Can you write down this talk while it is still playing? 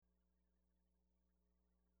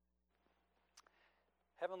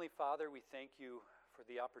Heavenly Father, we thank you for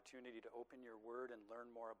the opportunity to open your word and learn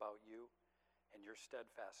more about you and your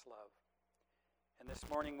steadfast love. And this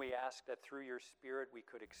morning we ask that through your Spirit we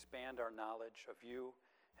could expand our knowledge of you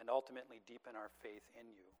and ultimately deepen our faith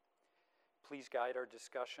in you. Please guide our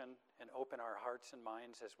discussion and open our hearts and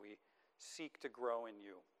minds as we seek to grow in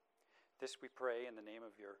you. This we pray in the name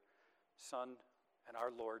of your Son and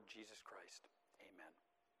our Lord Jesus Christ. Amen.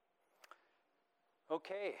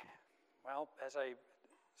 Okay, well, as I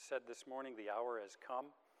said this morning, the hour has come.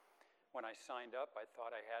 When I signed up, I thought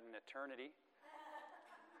I had an eternity.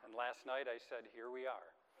 And last night I said, here we are.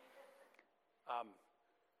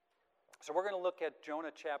 So we're going to look at Jonah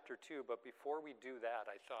chapter 2, but before we do that,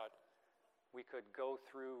 I thought we could go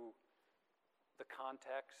through the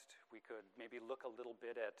context. We could maybe look a little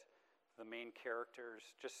bit at the main characters,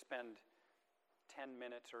 just spend 10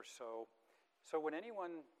 minutes or so. So would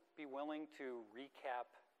anyone be willing to recap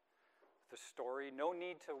the story? No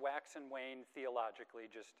need to wax and wane theologically,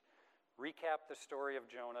 just recap the story of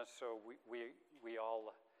Jonah so we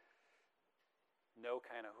all know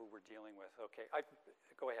kind of who we're dealing with. Okay,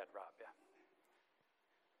 go ahead, Rob. Yeah.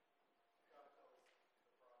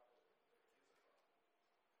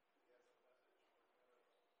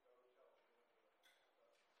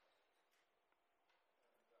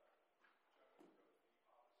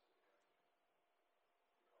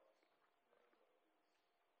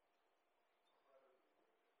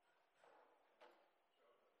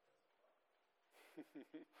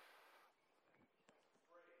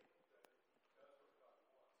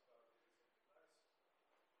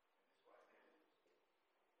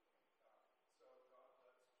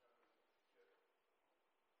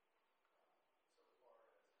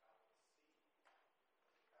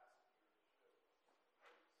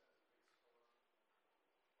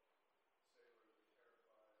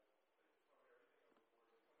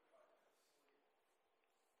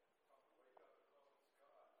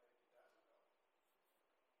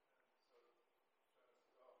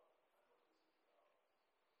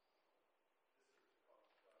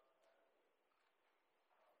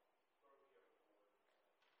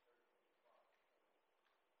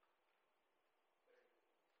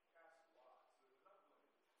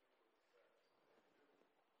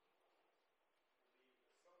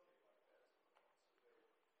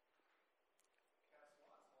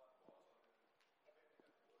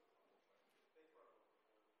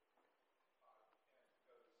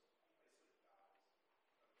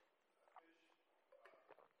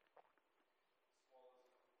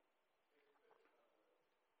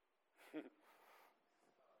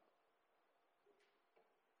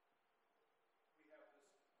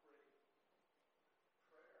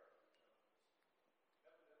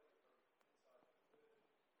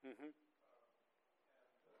 Mm-hmm.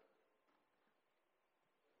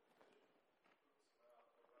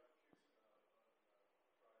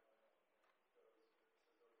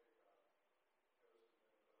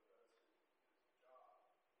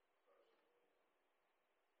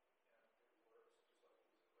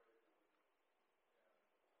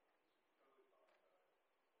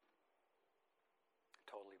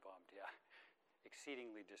 Totally bummed, yeah.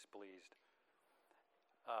 Exceedingly displeased.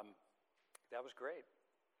 That was great.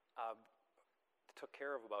 Took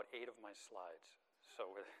care of about 8 of my slides.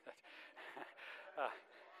 So,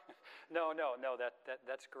 no,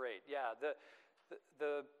 that's great. Yeah, the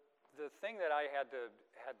thing that I had to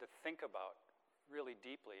think about really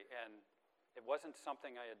deeply, and it wasn't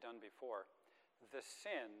something I had done before. The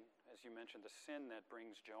sin, as you mentioned, the sin that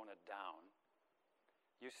brings Jonah down.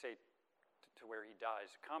 You say to where he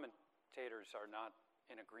dies. Commentators are not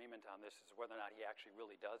in agreement on this as to whether or not he actually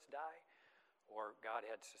really does die, or God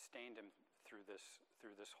had sustained him through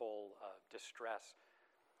this whole distress.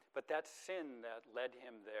 But that sin that led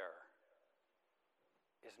him there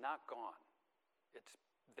is not gone. It's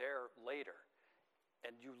there later.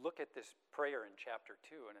 And you look at this prayer in chapter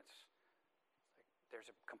 2, and it's like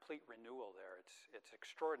there's a complete renewal there. It's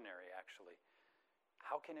extraordinary, actually.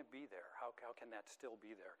 How can it be there? How can that still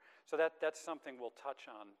be there? So that's something we'll touch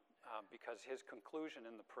on because his conclusion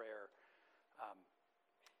in the prayer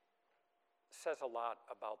says a lot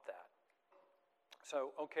about that.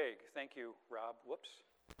 So, okay, thank you, Rob. Whoops.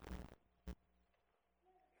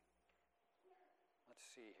 Let's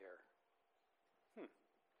see here.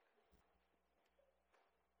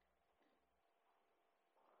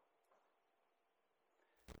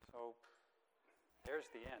 So, there's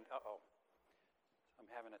the end. Uh-oh. I'm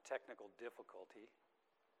having a technical difficulty.